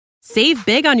Save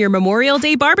big on your Memorial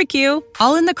Day barbecue,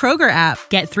 all in the Kroger app.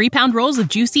 Get 3-pound rolls of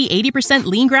juicy 80%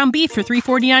 lean ground beef for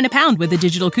 $3.49 a pound with a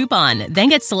digital coupon. Then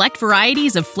get select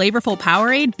varieties of flavorful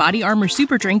Powerade, Body Armor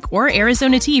Super Drink, or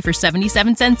Arizona tea for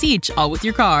 77 cents each, all with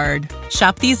your card.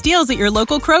 Shop these deals at your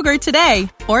local Kroger today,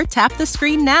 or tap the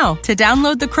screen now to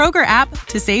download the Kroger app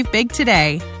to save big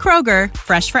today. Kroger,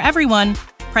 fresh for everyone.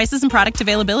 Prices and product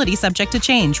availability subject to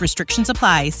change. Restrictions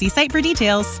apply. See site for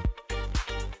details.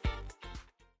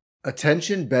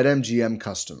 Attention BetMGM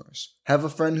customers. Have a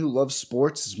friend who loves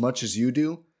sports as much as you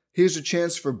do? Here's a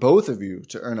chance for both of you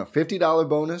to earn a $50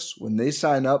 bonus when they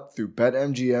sign up through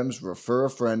BetMGM's Refer a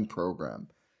Friend program.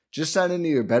 Just sign into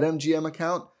your BetMGM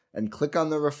account and click on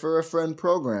the Refer a Friend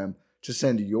program to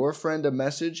send your friend a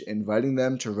message inviting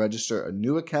them to register a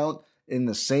new account in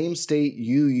the same state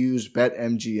you use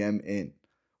BetMGM in.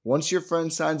 Once your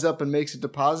friend signs up and makes a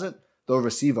deposit, they'll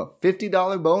receive a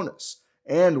 $50 bonus.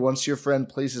 And once your friend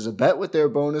places a bet with their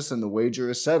bonus and the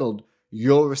wager is settled,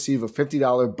 you'll receive a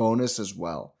 $50 bonus as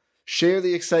well. Share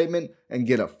the excitement and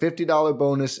get a $50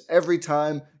 bonus every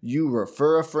time you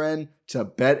refer a friend to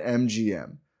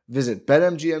BetMGM. Visit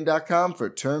BetMGM.com for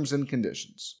terms and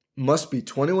conditions. Must be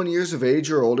 21 years of age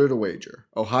or older to wager.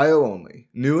 Ohio only.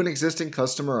 New and existing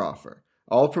customer offer.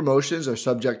 All promotions are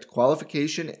subject to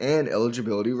qualification and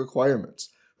eligibility requirements.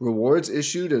 Rewards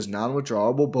issued as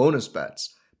non-withdrawable bonus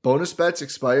bets. Bonus bets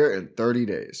expire in 30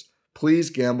 days.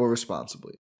 Please gamble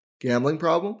responsibly. Gambling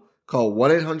problem? Call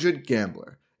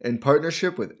 1-800-GAMBLER in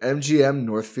partnership with MGM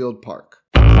Northfield Park.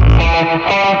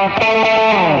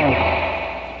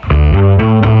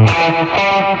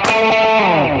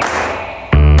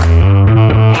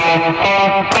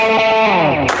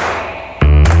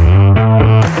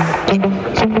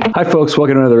 Hi, folks.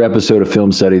 Welcome to another episode of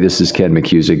Film Study. This is Ken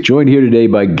McCusick, joined here today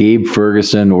by Gabe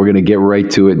Ferguson. We're going to get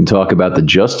right to it and talk about the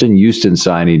Justin Houston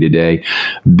signing today.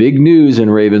 Big news in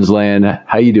Ravensland.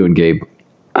 How you doing, Gabe?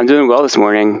 I'm doing well this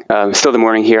morning. Still the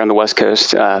morning here on the West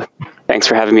Coast. Thanks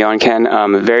for having me on, Ken.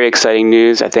 Very exciting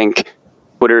news. I think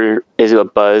Twitter is a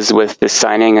buzz with this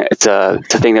signing. It's a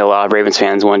thing that a lot of Ravens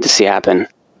fans wanted to see happen.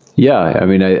 Yeah, I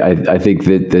mean, I think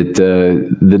that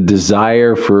the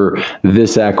desire for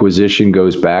this acquisition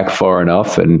goes back far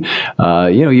enough, and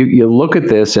you look at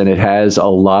this, and it has a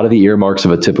lot of the earmarks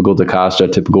of a typical DaCosta,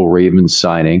 typical Ravens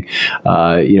signing.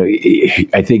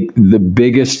 I think the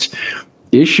biggest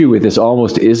issue with this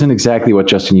almost isn't exactly what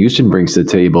Justin Houston brings to the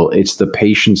table. It's the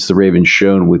patience the Ravens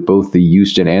shown with both the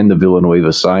Houston and the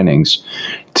Villanueva signings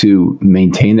to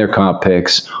maintain their comp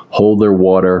picks, hold their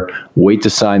water, wait to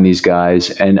sign these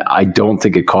guys. And I don't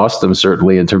think it cost them,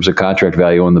 certainly in terms of contract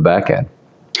value on the back end.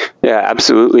 Yeah,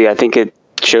 absolutely. I think it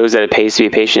shows that it pays to be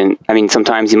patient. I mean,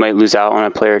 sometimes you might lose out on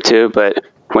a player too, but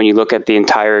when you look at the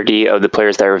entirety of the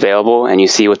players that are available and you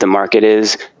see what the market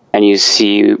is, and you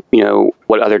see,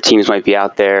 what other teams might be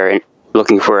out there and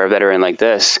looking for a veteran like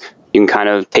this, you can kind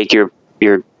of take your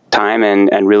time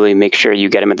and really make sure you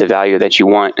get him at the value that you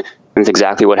want. And that's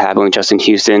exactly what happened with Justin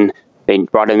Houston. They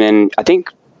brought him in, I think,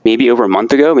 maybe over a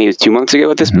month ago, maybe 2 months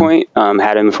ago at this point,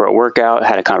 had him for a workout,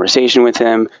 had a conversation with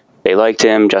him. They liked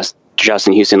him.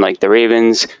 Justin Houston liked the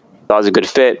Ravens. Thought it was a good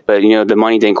fit, but, the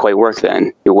money didn't quite work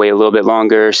then. You wait a little bit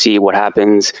longer, see what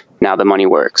happens. Now the money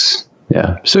works.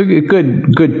 Yeah. So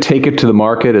good take it to the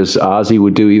market, as Ozzie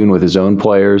would do even with his own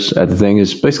players. The thing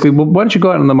is basically, well, why don't you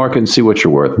go out in the market and see what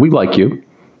you're worth? We like you.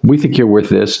 We think you're worth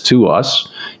this to us,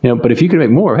 but if you can make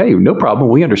more, hey, no problem.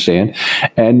 We understand.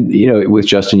 And, with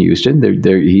Justin Houston,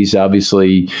 he's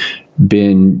obviously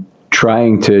been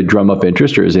trying to drum up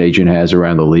interest, or his agent has,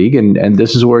 around the league. And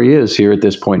this is where he is here at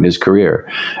this point in his career.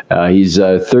 He's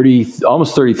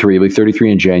almost 33, like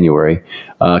 33 in January,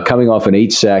 coming off an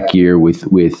 8-sack year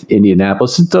with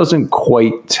Indianapolis. It doesn't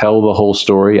quite tell the whole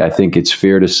story. I think it's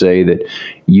fair to say that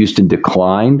Houston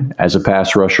declined as a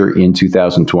pass rusher in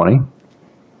 2020.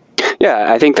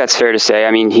 Yeah, I think that's fair to say.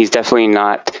 I mean, he's definitely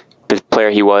not the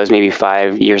player he was maybe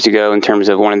 5 years ago in terms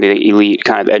of one of the elite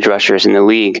kind of edge rushers in the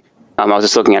league. I was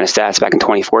just looking at his stats back in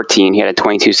 2014. He had a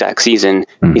 22-sack season.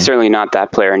 He's certainly not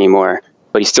that player anymore,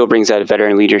 but he still brings that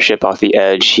veteran leadership off the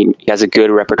edge. He has a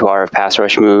good repertoire of pass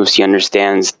rush moves. He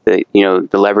understands the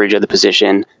leverage of the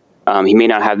position. He may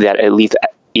not have that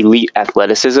elite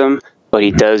athleticism, but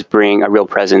he does bring a real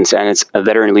presence, and it's a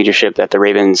veteran leadership that the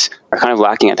Ravens are kind of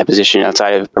lacking at that position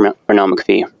outside of Pernell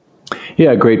McPhee.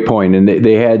 Yeah, great point. And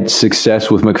they had success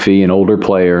with McPhee, an older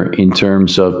player, in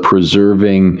terms of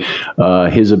preserving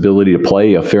his ability to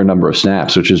play a fair number of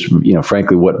snaps, which is,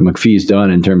 frankly, what McPhee's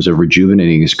done in terms of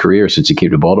rejuvenating his career since he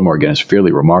came to Baltimore again is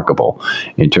fairly remarkable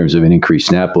in terms of an increased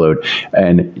snap load.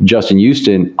 And Justin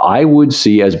Houston, I would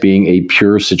see as being a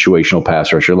pure situational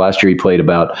pass rusher. Last year he played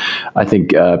about, I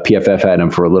think PFF had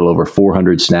him for a little over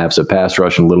 400 snaps of pass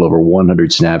rush and a little over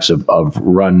 100 snaps of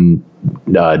run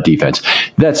defense.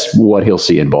 That's what he'll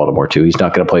see in Baltimore too. He's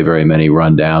not going to play very many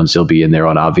run downs. He'll be in there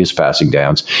on obvious passing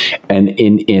downs. And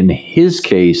in his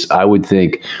case, I would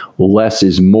think less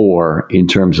is more in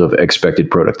terms of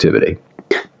expected productivity.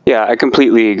 Yeah, I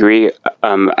completely agree.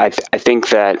 I think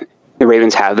that the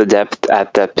Ravens have the depth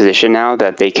at that position now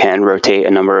that they can rotate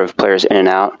a number of players in and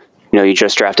out. You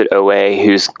just drafted Owe,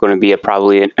 who's going to be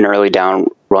probably an early down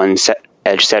run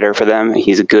edge setter for them.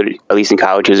 He's a good, at least in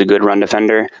college, he was a good run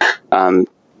defender.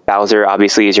 Bowser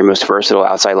obviously is your most versatile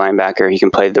outside linebacker. He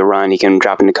can play the run. He can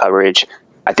drop into coverage.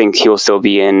 I think he'll still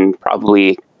be in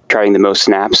probably trying the most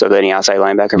snaps of any outside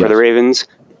linebacker for the Ravens.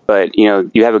 But,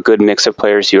 you have a good mix of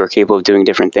players who are capable of doing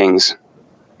different things.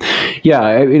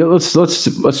 Yeah,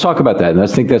 let's talk about that. And I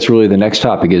think that's really the next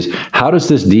topic is how does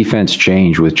this defense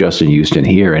change with Justin Houston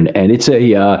here? And it's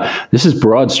this is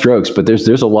broad strokes, but there's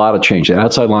a lot of change. The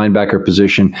outside linebacker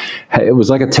position, it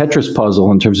was like a Tetris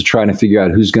puzzle in terms of trying to figure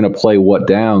out who's going to play what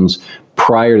downs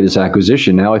prior to this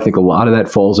acquisition. Now I think a lot of that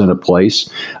falls into place.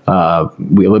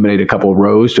 We eliminated a couple of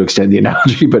rows to extend the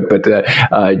analogy, but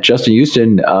Justin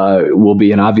Houston will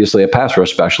be obviously a pass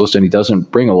rush specialist, and he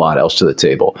doesn't bring a lot else to the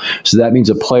table. So that means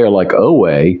a player like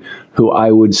Owe, who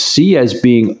I would see as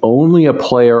being only a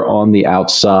player on the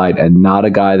outside and not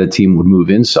a guy the team would move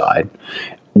inside,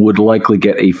 would likely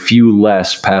get a few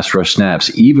less pass rush snaps,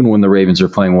 even when the Ravens are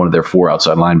playing one of their 4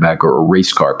 outside linebacker or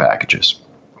race car packages.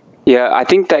 Yeah, I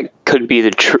think that could be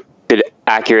the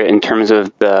accurate in terms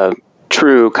of the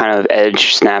true kind of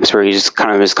edge snaps where he's kind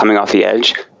of just coming off the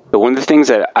edge. But one of the things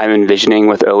that I'm envisioning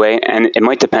with Owe, and it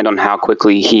might depend on how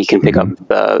quickly he can pick up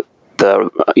the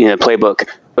playbook,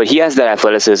 but he has that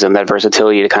athleticism, that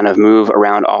versatility to kind of move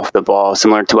around off the ball,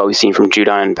 similar to what we've seen from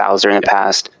Judon and Bowser in the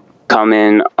past. Come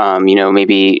in,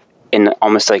 maybe in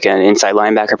almost like an inside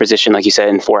linebacker position, like you said,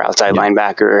 in 4 outside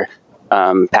linebacker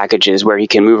packages where he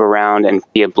can move around and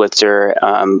be a blitzer,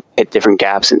 hit different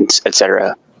gaps, and et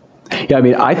cetera. Yeah,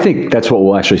 I think that's what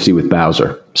we'll actually see with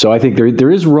Bowser. So I think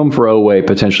there is room for Owe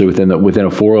potentially within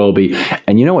a 4 OLB.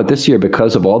 And you know what? This year,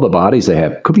 because of all the bodies they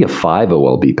have, could be a 5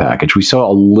 OLB package. We saw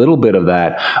a little bit of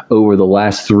that over the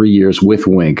last 3 years with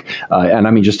Wink.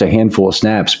 And just a handful of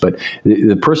snaps. But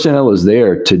the personnel is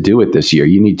there to do it this year.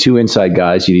 You need 2 inside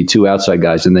guys. You need 2 outside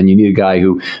guys. And then you need a guy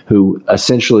who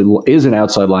essentially is an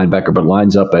outside linebacker but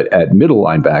lines up at middle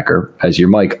linebacker as your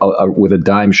Mike with a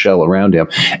dime shell around him.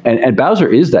 And Bowser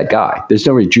is that guy. There's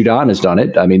no reason. Judon has done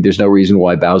it. There's no reason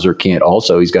why Bowser can't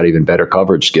also. He's got even better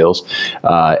coverage skills.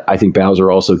 I think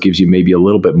Bowser also gives you maybe a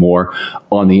little bit more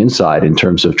on the inside in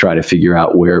terms of trying to figure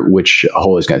out which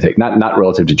hole he's going to take. Not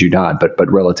relative to Judon,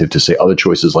 but relative to, say, other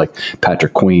choices like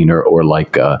Patrick Queen or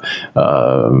like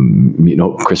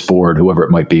Chris Board, whoever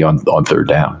it might be on 3rd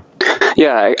down.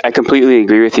 Yeah, I completely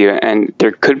agree with you. And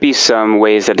there could be some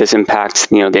ways that this impacts,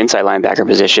 the inside linebacker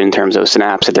position in terms of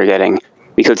snaps that they're getting.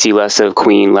 We could see less of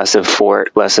Queen, less of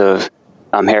Fort, less of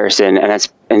Harrison, and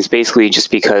it's basically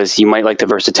just because you might like the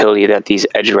versatility that these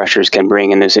edge rushers can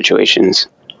bring in those situations.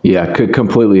 Yeah, could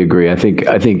completely agree. I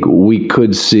think we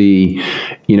could see,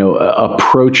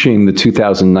 approaching the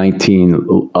 2019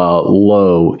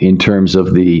 low in terms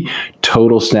of the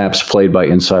total snaps played by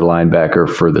inside linebacker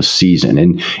for the season.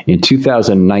 And in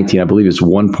 2019, I believe it's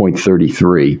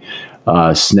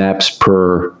 1.33 snaps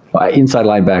per inside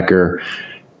linebacker.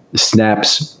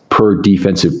 Snaps per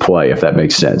defensive play, if that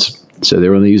makes sense. So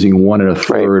they're only using 1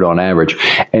 1/3 on average.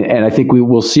 And I think we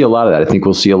will see a lot of that. I think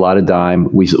we'll see a lot of dime.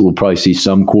 We'll probably see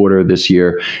some quarter this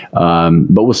year,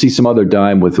 but we'll see some other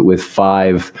dime with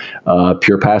 5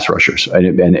 pure pass rushers,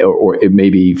 or it may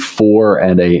be 4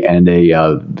 and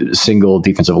a single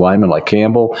defensive lineman like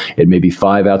Campbell. It may be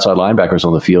 5 outside linebackers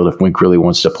on the field if Wink really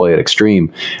wants to play at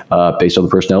extreme based on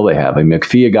the personnel they have.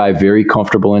 McPhee, a guy very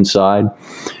comfortable inside.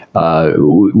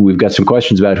 We've got some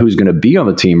questions about who's going to be on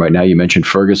the team right now. You mentioned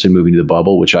Ferguson moving to the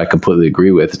bubble, which I completely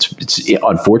agree with. It's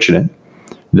unfortunate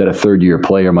that a 3rd-year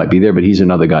player might be there, but he's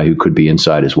another guy who could be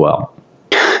inside as well.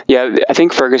 Yeah, I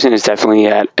think Ferguson is definitely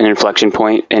at an inflection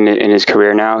point in his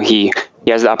career now. He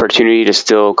has the opportunity to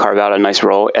still carve out a nice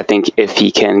role, I think, if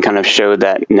he can kind of show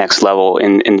that next level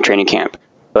in training camp.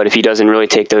 But if he doesn't really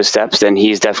take those steps, then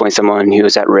he's definitely someone who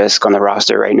is at risk on the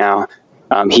roster right now.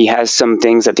 He has some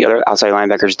things that the other outside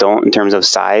linebackers don't in terms of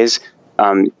size.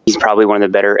 He's probably one of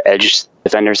the better edge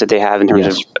defenders that they have in terms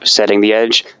of setting the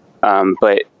edge.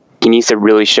 But he needs to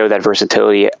really show that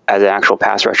versatility as an actual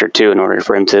pass rusher too, in order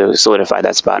for him to solidify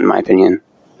that spot, in my opinion.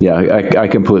 Yeah, I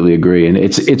completely agree. And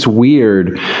it's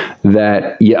weird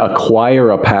that you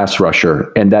acquire a pass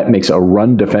rusher and that makes a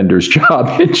run defender's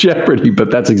job in jeopardy.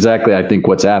 But that's exactly, I think,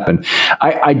 what's happened.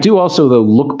 I do also, though,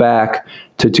 look back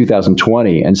to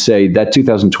 2020 and say that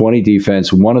 2020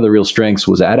 defense, one of the real strengths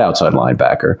was at outside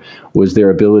linebacker, was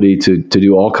their ability to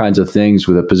do all kinds of things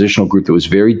with a positional group that was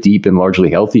very deep and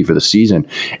largely healthy for the season.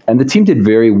 And the team did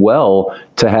very well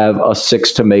to have a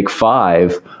 6 to make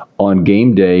 5 on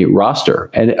game day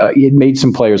roster. And it made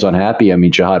some players unhappy. I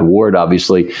mean, Jihad Ward,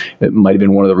 obviously, it might have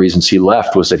been one of the reasons he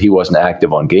left, was that he wasn't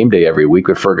active on game day every week.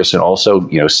 But Ferguson also,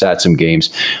 sat some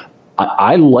games.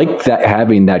 I like that,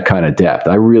 having that kind of depth.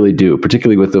 I really do,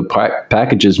 particularly with the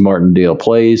packages Martindale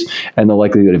plays and the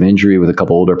likelihood of injury with a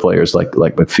couple older players like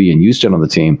McPhee and Houston on the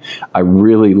team. I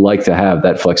really like to have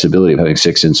that flexibility of having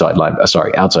 6 outside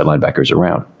linebackers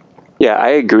around. Yeah, I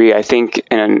agree. I think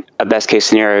in a best case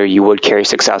scenario, you would carry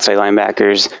 6 outside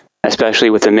linebackers, especially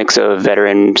with the mix of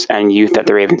veterans and youth that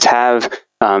the Ravens have.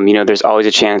 There's always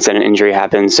a chance that an injury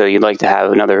happens, so you'd like to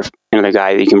have another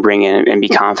guy that you can bring in and be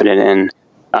confident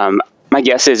in. My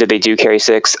guess is if they do carry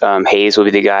 6, Hayes will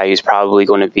be the guy who's probably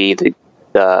going to be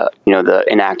the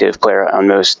inactive player on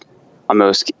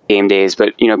most game days.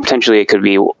 But potentially it could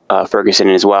be Ferguson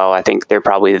as well. I think they're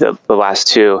probably the last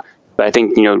two. But I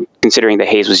think considering that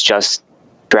Hayes was just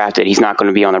drafted, he's not going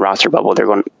to be on the roster bubble. They're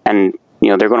going to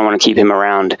want to keep him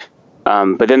around.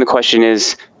 But then the question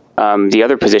is the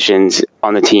other positions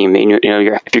on the team.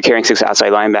 If you're carrying 6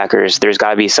 outside linebackers, there's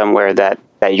got to be somewhere that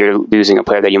you're losing a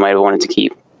player that you might have wanted to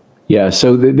keep. Yeah,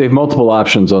 so they have multiple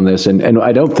options on this, and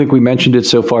I don't think we mentioned it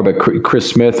so far, but Chris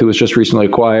Smith, who was just recently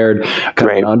acquired,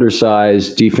 kind of an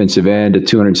undersized defensive end at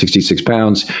 266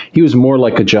 pounds. He was more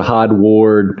like a Jihad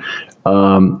Ward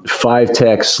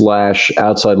 5-tech /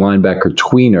 outside linebacker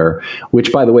tweener,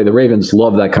 which, by the way, the Ravens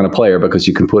love that kind of player because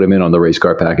you can put him in on the race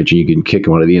car package and you can kick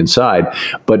him out of the inside.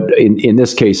 But in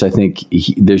this case, I think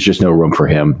there's just no room for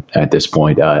him at this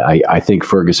point. I think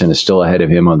Ferguson is still ahead of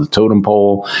him on the totem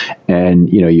pole. And,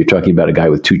 you're talking about a guy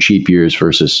with 2 cheap years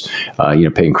versus,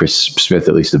 paying Chris Smith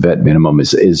at least the vet minimum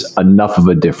is enough of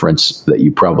a difference that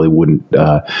you probably wouldn't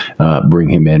bring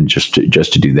him in just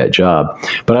to do that job.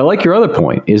 But I like your other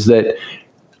point, is that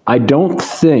I don't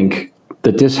think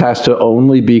that this has to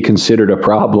only be considered a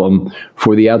problem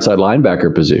for the outside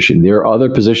linebacker position. There are other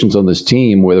positions on this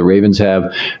team where the Ravens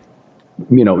have,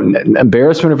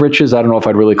 embarrassment of riches. I don't know if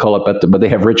I'd really call it, but they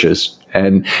have riches,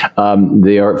 and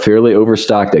they are fairly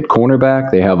overstocked at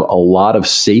cornerback. They have a lot of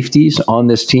safeties on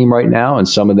this team right now, and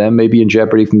some of them may be in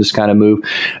jeopardy from this kind of move.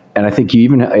 And I think you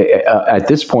even at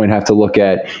this point have to look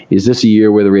at, is this a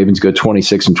year where the Ravens go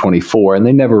 26-24? And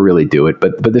they never really do it,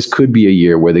 but this could be a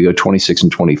year where they go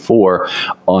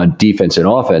 26-24 on defense and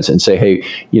offense and say, hey,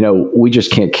 we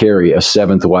just can't carry a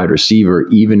 7th wide receiver,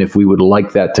 even if we would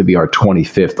like that to be our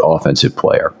 25th offensive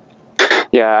player.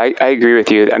 Yeah, I agree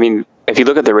with you. I mean, if you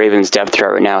look at the Ravens depth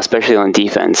chart right now, especially on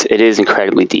defense, it is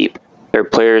incredibly deep. There are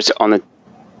players on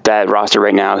that roster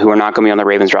right now who are not going to be on the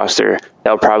Ravens roster.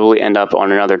 They'll probably end up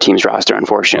on another team's roster,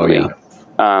 unfortunately. Oh,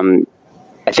 yeah.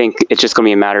 I think it's just going to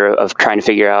be a matter of trying to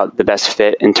figure out the best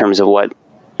fit in terms of what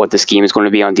the scheme is going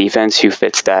to be on defense, who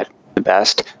fits that the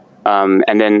best.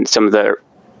 And then some of the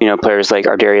players like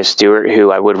Ardarius Stewart, who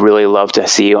I would really love to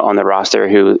see on the roster,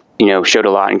 who showed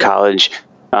a lot in college.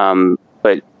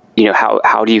 But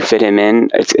how do you fit him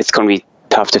in? It's going to be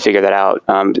tough to figure that out.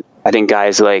 I think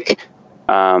guys like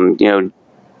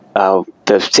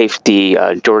the safety,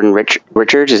 Jordan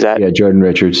Richards, is that? Yeah, Jordan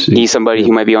Richards. He's somebody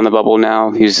who might be on the bubble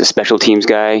now. He's a special teams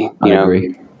guy. I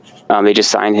agree. They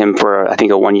just signed him for, I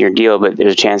think, a 1-year deal, but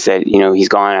there's a chance that, he's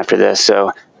gone after this.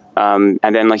 So, and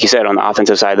then, like you said, on the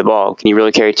offensive side of the ball, can you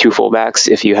really carry 2 fullbacks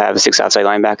if you have 6 outside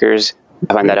linebackers?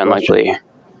 I find that unlikely.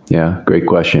 Yeah, great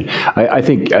question. I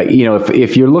think,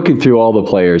 if you're looking through all the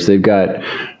players, they've got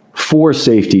 4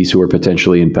 safeties who are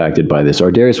potentially impacted by this.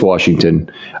 Ardarius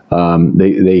Washington,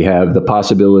 they have the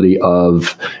possibility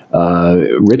of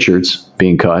Richards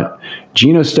being cut.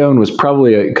 Geno Stone was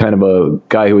probably a kind of a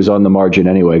guy who was on the margin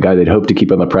anyway, a guy they'd hope to keep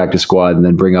on the practice squad and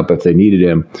then bring up if they needed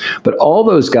him. But all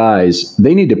those guys,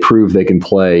 they need to prove they can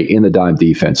play in the dime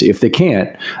defense. If they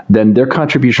can't, then their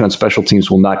contribution on special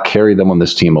teams will not carry them on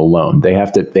this team alone. They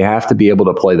have to be able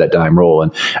to play that dime role.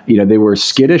 And they were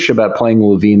skittish about playing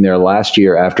Levine there last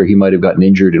year after he might have gotten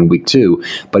injured in week 2,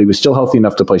 but he was still healthy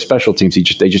enough to play special teams.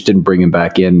 They just didn't bring him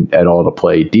back in at all to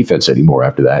play defense anymore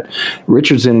after that.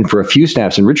 Richards in for a few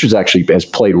snaps, and Richards actually has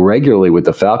played regularly with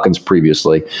the Falcons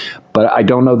previously, but I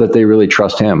don't know that they really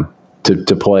trust him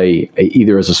to play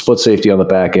either as a split safety on the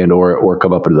back end or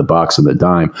come up into the box in the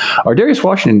dime. Ar'Darius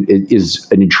Washington is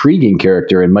an intriguing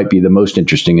character and might be the most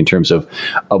interesting in terms of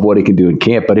what he can do in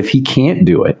camp. But if he can't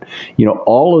do it,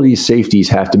 all of these safeties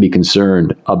have to be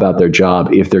concerned about their job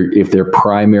if their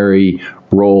primary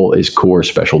role is core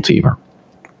special teamer.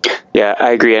 Yeah,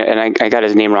 I agree. And I got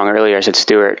his name wrong earlier. I said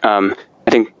Stewart. I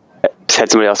think I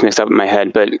had somebody else mixed up in my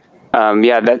head, but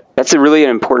that's a really an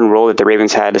important role that the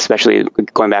Ravens had, especially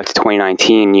going back to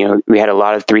 2019. We had a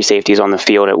lot of three safeties on the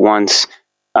field at once.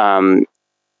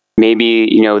 Maybe,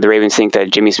 the Ravens think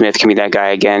that Jimmy Smith can be that guy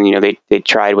again. They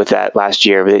tried with that last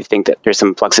year, but they think that there's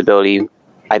some flexibility.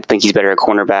 I think he's better at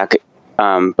cornerback.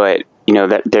 But,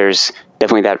 that there's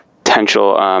definitely that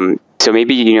potential. So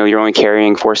maybe, you're only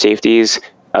carrying four safeties.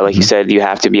 Like you said, you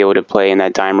have to be able to play in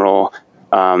that dime role.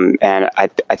 And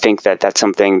I think that that's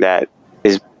something that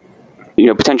is,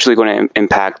 potentially going to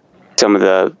impact some of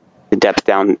the depth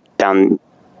down in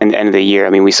the end of the year.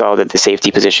 I mean, we saw that the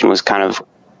safety position was kind of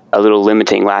a little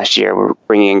limiting last year. We're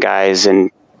bringing in guys and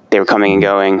they were coming and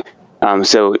going.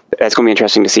 So that's going to be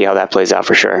interesting to see how that plays out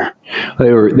for sure. They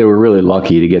were really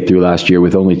lucky to get through last year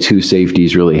with only two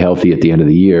safeties really healthy at the end of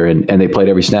the year, and they played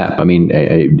every snap. I mean,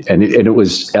 and it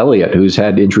was Elliott, who's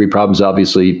had injury problems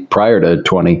obviously prior to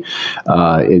 20.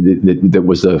 That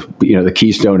was the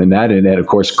keystone in that, and of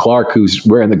course Clark, who's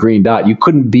wearing the green dot. You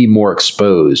couldn't be more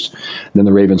exposed than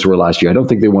the Ravens were last year. I don't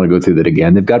think they want to go through that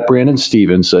again. They've got Brandon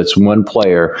Stevens, so it's one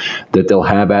player that they'll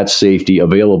have at safety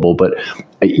available, but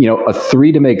a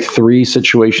 3 to make 3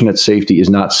 situation at safety is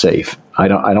not safe. I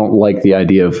don't like the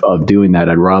idea of doing that.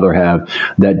 I'd rather have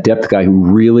that depth guy who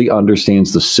really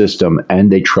understands the system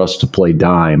and they trust to play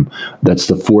dime. That's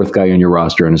the fourth guy on your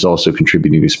roster and is also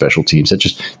contributing to special teams.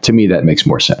 To me, that makes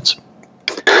more sense.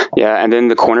 Yeah, and then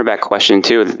the cornerback question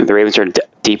too. The Ravens are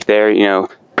deep there.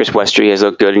 Chris Westry has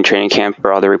looked good in training camp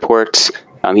for all the reports.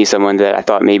 He's someone that I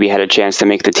thought maybe had a chance to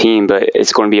make the team, but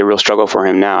it's going to be a real struggle for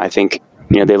him now. I think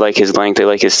they like his length, they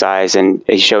like his size, and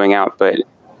he's showing out, but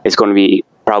it's going to be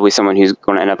probably someone who's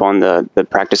going to end up on the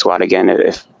practice squad again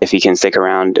if he can stick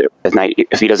around at night,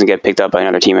 if he doesn't get picked up by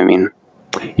another team, I mean.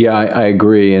 Yeah, I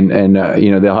agree. And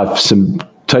they'll have some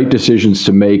tight decisions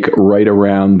to make right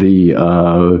around the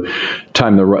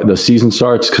time the season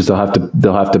starts, because they'll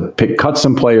have to cut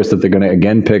some players that they're going to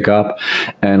again pick up,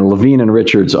 and Levine and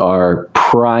Richards are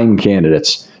prime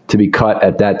candidates to be cut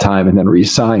at that time and then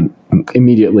re-sign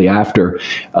immediately after,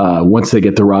 once they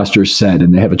get the rosters set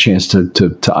and they have a chance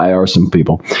to IR some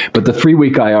people. But the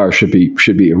 3-week IR should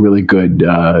be a really good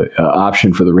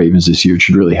option for the Ravens this year. It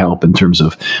should really help in terms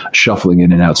of shuffling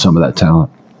in and out some of that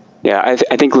talent. Yeah,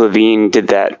 I think Levine did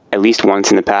that at least once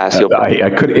in the past.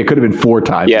 It could have been 4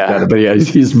 times. Yeah. But yeah,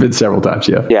 he's been several times.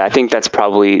 Yeah. Yeah, I think that's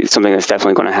probably something that's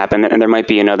definitely going to happen. And there might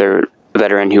be another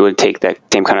veteran who would take that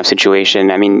same kind of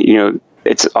situation. I mean,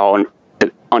 it's all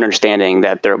understanding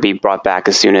that they'll be brought back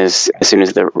as soon as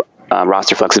the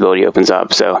roster flexibility opens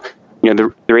up. So,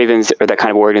 the Ravens are that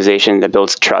kind of organization that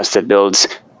builds trust, that builds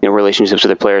relationships with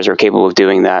the players who are capable of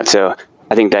doing that. So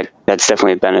I think that's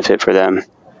definitely a benefit for them.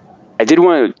 I did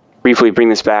want to briefly bring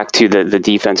this back to the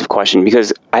defensive question,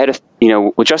 because I had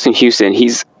with Justin Houston,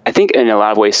 he's, I think, in a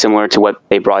lot of ways similar to what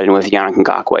they brought in with Yannick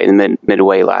Ngakoue in the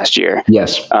midway last year.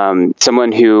 Yes.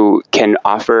 Someone who can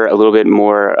offer a little bit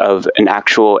more of an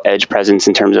actual edge presence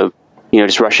in terms of,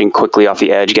 just rushing quickly off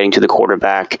the edge, getting to the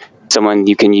quarterback. Someone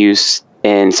you can use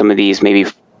in some of these maybe,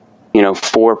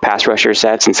 4 pass rusher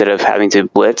sets instead of having to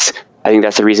blitz. I think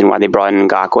that's the reason why they brought in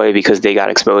Ngakoue, because they got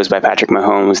exposed by Patrick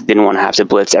Mahomes, didn't want to have to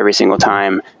blitz every single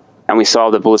time. And we saw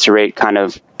the blitzer rate kind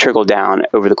of trickle down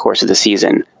over the course of the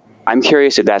season. I'm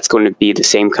curious if that's going to be the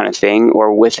same kind of thing,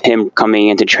 or with him coming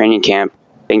into training camp,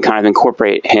 they can kind of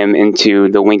incorporate him into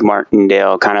the Wink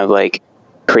Martindale kind of like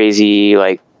crazy,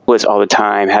 like blitz all the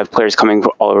time, have players coming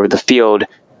all over the field.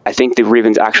 I think the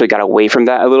Ravens actually got away from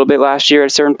that a little bit last year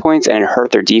at certain points, and it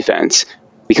hurt their defense,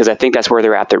 because I think that's where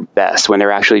they're at their best, when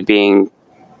they're actually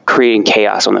creating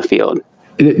chaos on the field.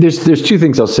 There's 2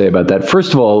 things I'll say about that.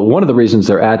 First of all, one of the reasons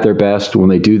they're at their best when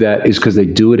they do that is because they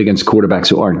do it against quarterbacks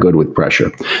who aren't good with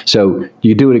pressure. So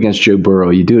you do it against Joe Burrow,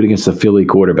 you do it against the Philly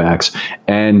quarterbacks,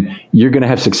 and you're going to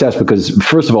have success because,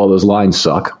 first of all, those lines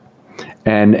suck.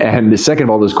 And the second of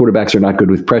all, those quarterbacks are not good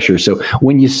with pressure. So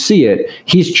when you see it,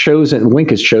 Wink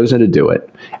has chosen to do it.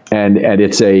 And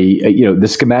it's the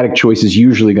schematic choice is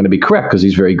usually going to be correct because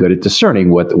he's very good at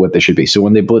discerning what they should be. So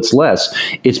when they blitz less,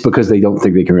 it's because they don't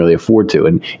think they can really afford to.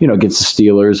 And, against the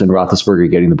Steelers and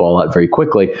Roethlisberger getting the ball out very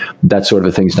quickly, that sort of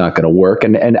a thing's not going to work.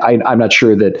 And I'm not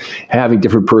sure that having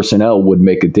different personnel would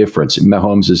make a difference.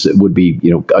 Mahomes would be,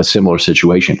 a similar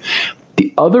situation.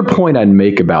 The other point I'd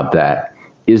make about that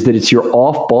is that it's your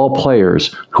off-ball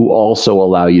players who also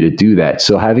allow you to do that.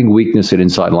 So having weakness at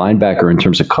inside linebacker in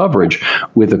terms of coverage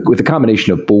with a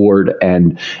combination of Board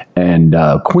and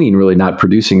Queen really not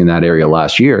producing in that area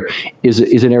last year is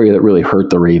an area that really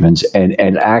hurt the Ravens and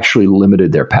actually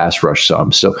limited their pass rush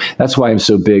some. So that's why I'm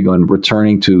so big on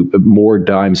returning to more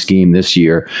dime scheme this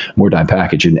year, more dime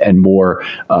package, and more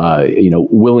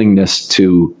willingness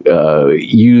to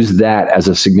use that as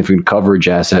a significant coverage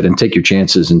asset and take your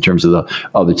chances in terms of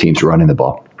the other teams running the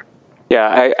ball.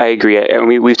 Yeah, I agree. And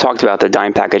we've talked about the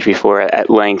dime package before at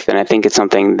length, and I think it's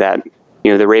something that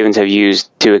the Ravens have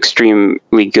used to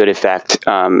extremely good effect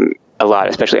a lot.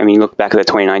 Especially, you look back at the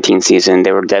 2019 season;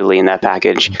 they were deadly in that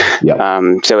package.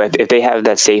 Yep. So if they have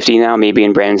that safety now, maybe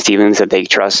in Brandon Stephens that they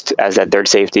trust as that third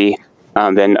safety,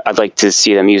 then I'd like to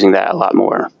see them using that a lot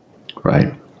more.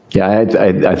 Right. Yeah,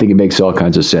 I think it makes all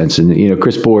kinds of sense. And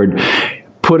Chris Board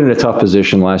put in a tough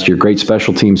position last year. Great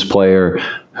special teams player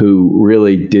who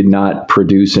really did not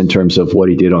produce in terms of what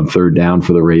he did on third down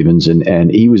for the Ravens.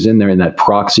 And he was in there in that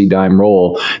proxy dime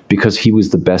role because he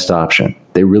was the best option.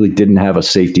 They really didn't have a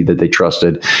safety that they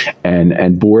trusted.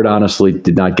 And Board honestly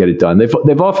did not get it done.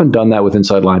 They've often done that with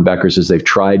inside linebackers as they've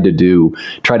tried to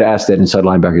ask that inside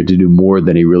linebacker to do more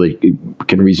than he really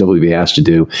can reasonably be asked to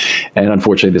do. And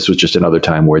unfortunately, this was just another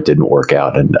time where it didn't work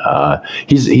out. And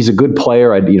he's a good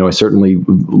player. I certainly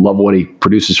love what he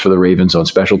produces for the Ravens on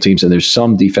special teams. And there's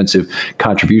some defensive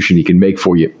contribution he can make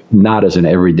for you, not as an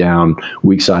every passing down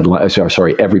weak side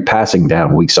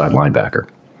linebacker.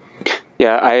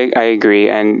 Yeah, I agree.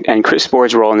 And Chris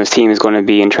Board's role in this team is going to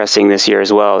be interesting this year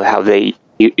as well, how they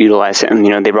utilize him.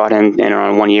 They brought him in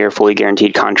on a 1 year fully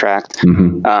guaranteed contract.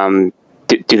 Mm-hmm.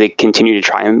 Do they continue to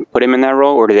try and put him in that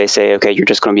role, or do they say, okay, you're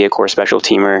just going to be a core special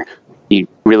teamer? You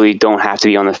really don't have to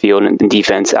be on the field in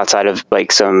defense outside of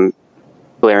like some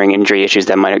glaring injury issues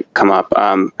that might come up.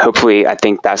 Hopefully, I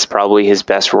think that's probably his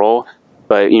best role.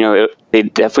 But, they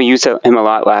definitely used him a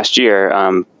lot last year.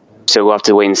 So we'll have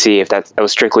to wait and see if that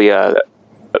was strictly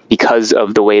because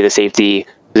of the way the safety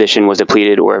position was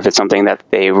depleted, or if it's something that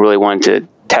they really wanted to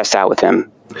test out with him.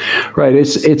 Right.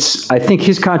 I think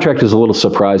his contract is a little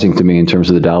surprising to me in terms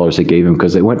of the dollars they gave him,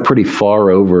 because they went pretty far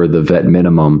over the vet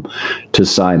minimum to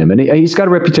sign him. And he's got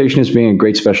a reputation as being a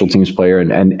great special teams player,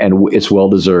 and it's well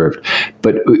deserved.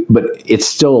 But it's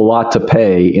still a lot to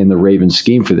pay in the Ravens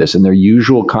scheme for this. And their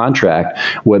usual contract,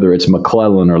 whether it's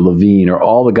McClellan or Levine or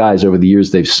all the guys over the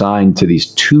years they've signed to these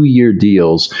 2-year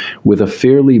deals with a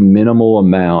fairly minimal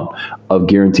amount of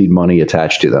guaranteed money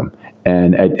attached to them,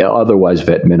 and otherwise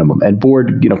vet minimum. And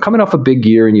Board, coming off a big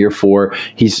year in year 4,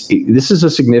 this is a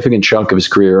significant chunk of his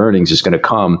career earnings is going to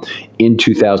come in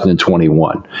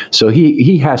 2021. So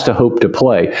he has to hope to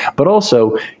play. But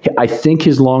also, I think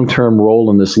his long-term role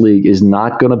in this league is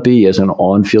not going to be as an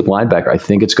on-field linebacker. I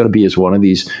think it's going to be as one of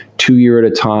these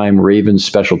 2-year-at-a-time Ravens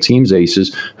special teams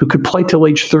aces who could play till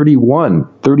age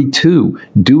 31, 32,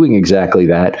 doing exactly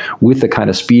that with the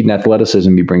kind of speed and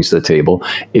athleticism he brings to the table,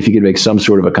 if he could make some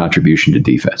sort of a contribution to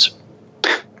defense.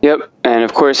 Yep. And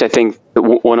of course, I think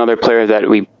one other player that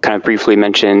we kind of briefly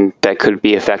mentioned that could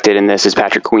be affected in this is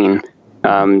Patrick Queen.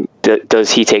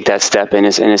 Does he take that step in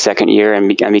his second year and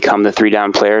become the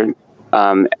 3-down player?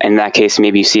 In that case,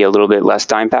 maybe you see a little bit less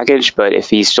dime package, but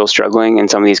if he's still struggling in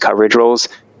some of these coverage roles,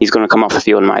 he's going to come off the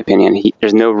field, in my opinion.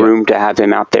 There's no room to have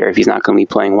him out there if he's not going to be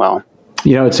playing well.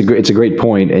 It's a great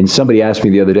point. And somebody asked me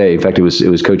the other day, in fact, it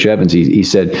was Coach Evans. He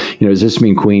said, does this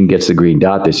mean Queen gets the green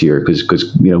dot this year?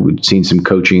 Because we've seen some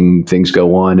coaching things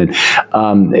go on.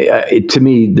 And to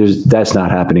me, that's not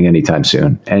happening anytime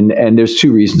soon. And there's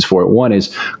 2 reasons for it. One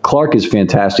is Clark is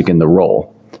fantastic in the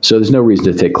role, so there's no reason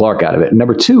to take Clark out of it.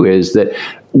 Number 2 is that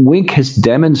Wink has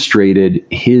demonstrated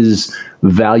his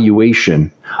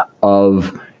valuation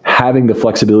of having the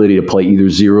flexibility to play either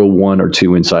 0, 1, or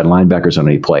 2 inside linebackers on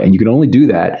any play. And you can only do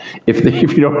that if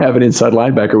you don't have an inside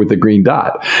linebacker with the green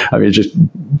dot. I mean, it's just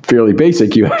fairly basic.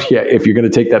 If you're going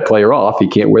to take that player off, he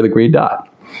can't wear the green dot.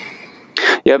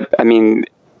 Yep. I mean,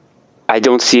 I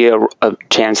don't see a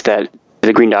chance that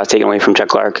the green dot is taken away from Chuck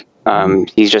Clark.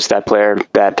 He's just that player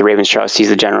that the Ravens trust. He's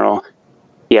the general.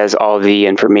 He has all the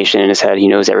information in his head. He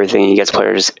knows everything. He gets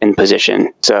players in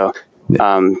position. So he's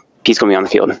going to be on the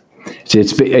field.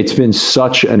 It's been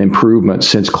such an improvement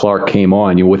since Clark came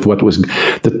on. With what was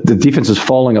the defense is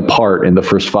falling apart in the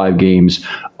first 5 games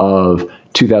of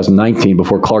 2019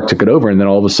 before Clark took it over, and then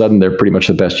all of a sudden they're pretty much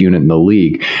the best unit in the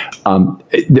league.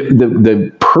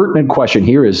 The pertinent question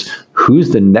here is, who's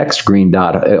the next green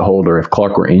dot holder if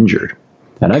Clark were injured?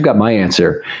 And I've got my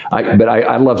answer, but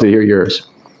I'd love to hear yours.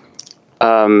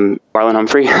 Marlon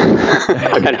Humphrey.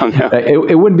 I don't know.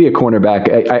 It wouldn't be a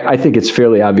cornerback. I think it's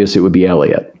fairly obvious it would be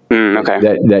Elliott. Okay.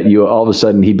 That you all of a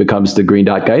sudden he becomes the green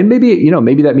dot guy, and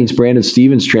maybe that means Brandon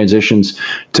Stevens transitions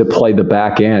to play the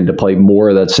back end, to play more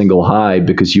of that single high,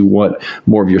 because you want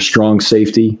more of your strong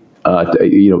safety.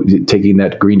 Taking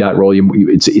that green dot role,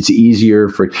 it's easier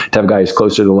to have guys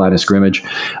closer to the line of scrimmage.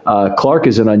 Clark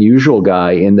is an unusual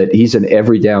guy in that he's an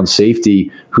every down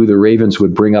safety who the Ravens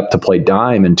would bring up to play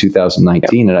dime in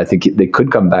 2019, and I think they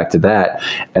could come back to that,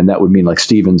 and that would mean like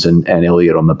Stevens and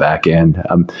Elliott on the back end.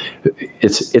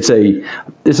 It's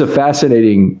a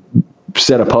fascinating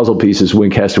set of puzzle pieces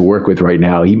Wink has to work with right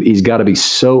now. He's got to be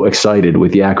so excited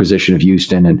with the acquisition of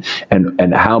Houston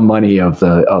and how many of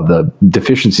the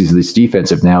deficiencies of this defense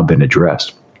have now been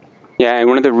addressed. Yeah, and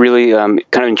one of the really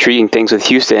kind of intriguing things with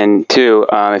Houston too,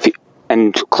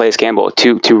 and Calais Campbell,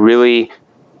 two really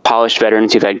polished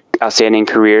veterans who've had outstanding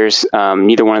careers.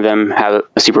 Neither one of them have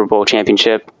a Super Bowl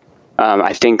championship.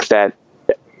 I think that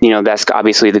that's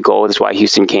obviously the goal. That's why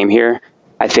Houston came here.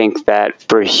 I think that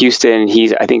for Houston,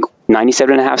 he's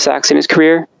 97.5 sacks in his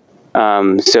career.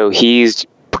 So he's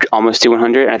almost to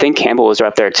 100. And I think Campbell was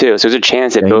up there too. So there's a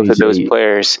chance that both of those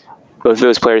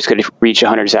players could reach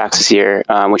 100 sacks this year,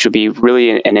 which would be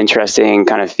really an interesting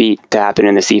kind of feat to happen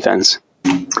in this defense.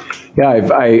 Yeah,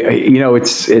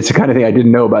 it's the kind of thing I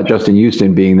didn't know about Justin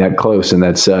Houston being that close, and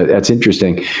that's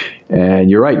interesting.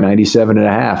 And you're right,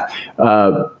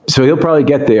 97.5. So he'll probably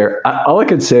get there. All I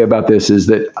can say about this is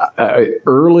that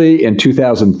early in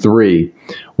 2003,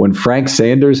 when Frank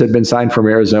Sanders had been signed from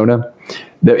Arizona,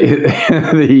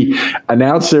 the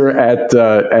announcer at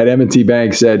M&T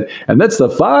Bank said, and that's the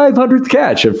 500th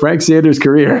catch of Frank Sanders'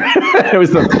 career. It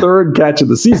was the 3rd catch of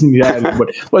the season he had, but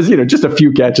was just a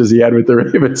few catches he had with the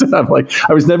Ravens. And I'm like,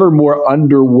 I was never more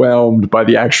underwhelmed by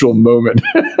the actual moment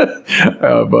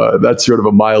of that's sort of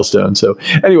a milestone. So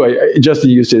anyway,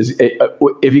 Justin Houston,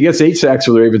 if he gets 8 sacks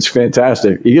for the Ravens,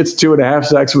 fantastic. He gets 2.5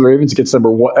 sacks for the Ravens, gets number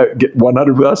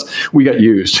 100 with us, we got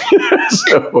used.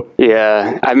 So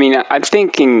yeah, I mean, I'm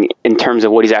thinking in terms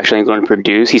of what he's actually going to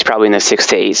produce, he's probably in the 6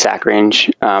 to 8 sack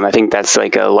range. I think that's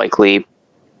like a likely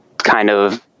kind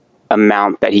of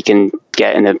amount that he can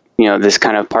get in this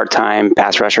kind of part-time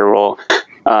pass rusher role.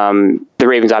 The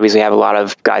Ravens obviously have a lot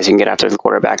of guys who can get after the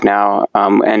quarterback now.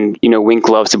 And Wink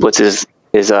loves to blitz his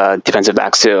defensive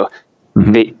backs too.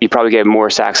 Mm-hmm. You probably get more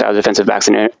sacks out of defensive backs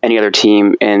than any other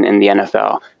team in the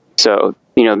NFL. So,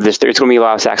 there's going to be a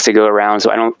lot of sacks to go around.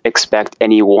 So I don't expect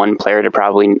any one player to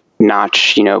probably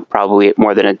notch, probably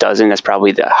more than a dozen. That's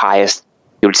probably the highest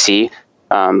you would see.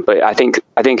 But I think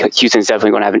Houston's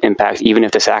definitely going to have an impact, even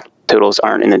if the sack totals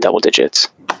aren't in the double digits.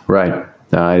 Right.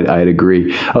 I'd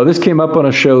agree. Oh, this came up on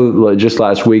a show just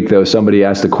last week, though. Somebody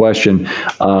asked the question,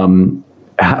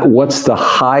 what's the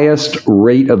highest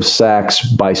rate of sacks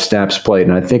by snaps played?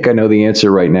 And I think I know the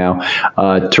answer right now.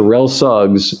 Terrell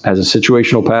Suggs, as a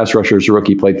situational pass rusher as a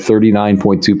rookie, played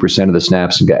 39.2% of the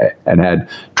snaps and had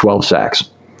 12 sacks.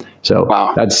 So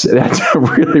wow. That's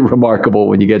really remarkable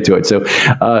when you get to it. So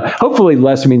hopefully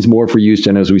less means more for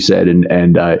Houston, as we said,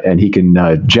 and he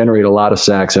can generate a lot of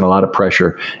sacks and a lot of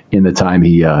pressure in the time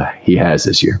he has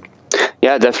this year.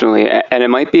 Yeah, definitely. And it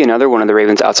might be another one of the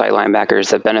Ravens outside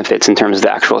linebackers that benefits in terms of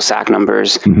the actual sack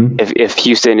numbers. Mm-hmm. If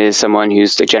Houston is someone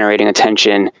who's generating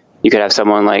attention, you could have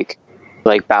someone like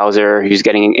Bowser who's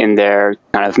getting in there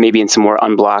kind of maybe in some more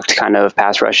unblocked kind of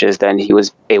pass rushes than he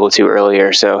was able to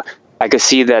earlier. So I could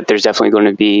see that there's definitely going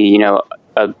to be,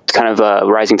 a kind of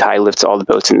a rising tide lifts all the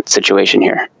boats in the situation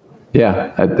here.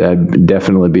 Yeah, that'd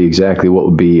definitely be exactly what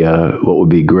would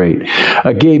be great.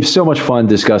 Gabe, so much fun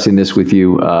discussing this with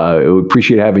you. We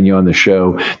appreciate having you on the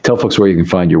show. Tell folks where you can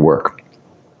find your work.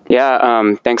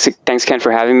 Yeah, thanks Ken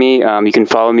for having me. You can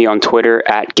follow me on Twitter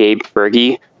at Gabe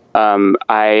Fergie.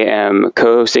 I am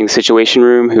co-hosting the Situation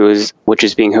Room, which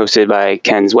is being hosted by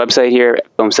Ken's website here,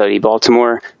 Film Study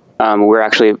Baltimore. We're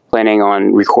actually planning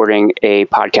on recording a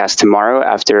podcast tomorrow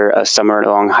after a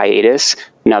summer-long hiatus.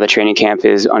 Now the training camp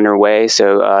is underway,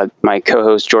 so my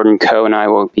co-host Jordan Coe and I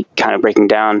will be kind of breaking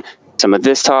down some of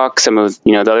this talk, some of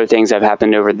the other things that have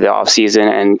happened over the off season,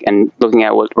 and looking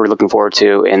at what we're looking forward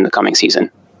to in the coming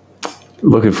season.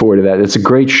 Looking forward to that. It's a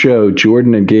great show.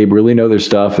 Jordan and Gabe really know their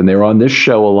stuff, and they're on this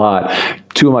show a lot.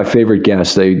 Two of my favorite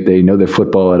guests. They know their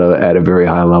football at a very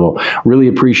high level. Really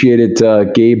appreciate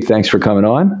it, Gabe. Thanks for coming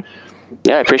on.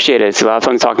 Yeah, I appreciate it. It's a lot of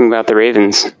fun talking about the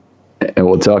Ravens. And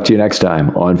we'll talk to you next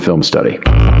time on Film Study.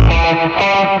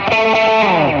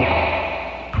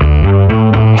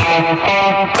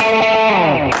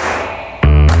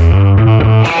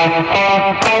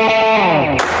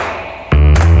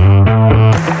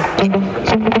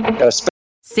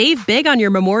 Save big on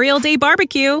your Memorial Day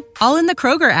barbecue, all in the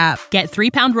Kroger app. Get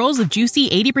 3-pound rolls of juicy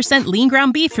 80% lean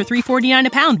ground beef for $3.49 a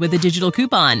pound with a digital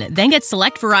coupon. Then get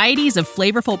select varieties of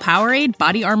flavorful Powerade,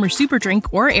 Body Armor Super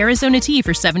Drink, or Arizona tea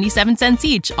for 77 cents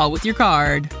each, all with your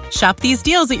card. Shop these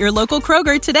deals at your local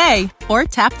Kroger today, or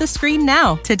tap the screen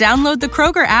now to download the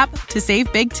Kroger app to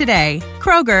save big today.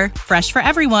 Kroger, fresh for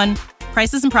everyone.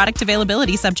 Prices and product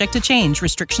availability subject to change.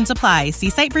 Restrictions apply. See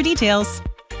site for details.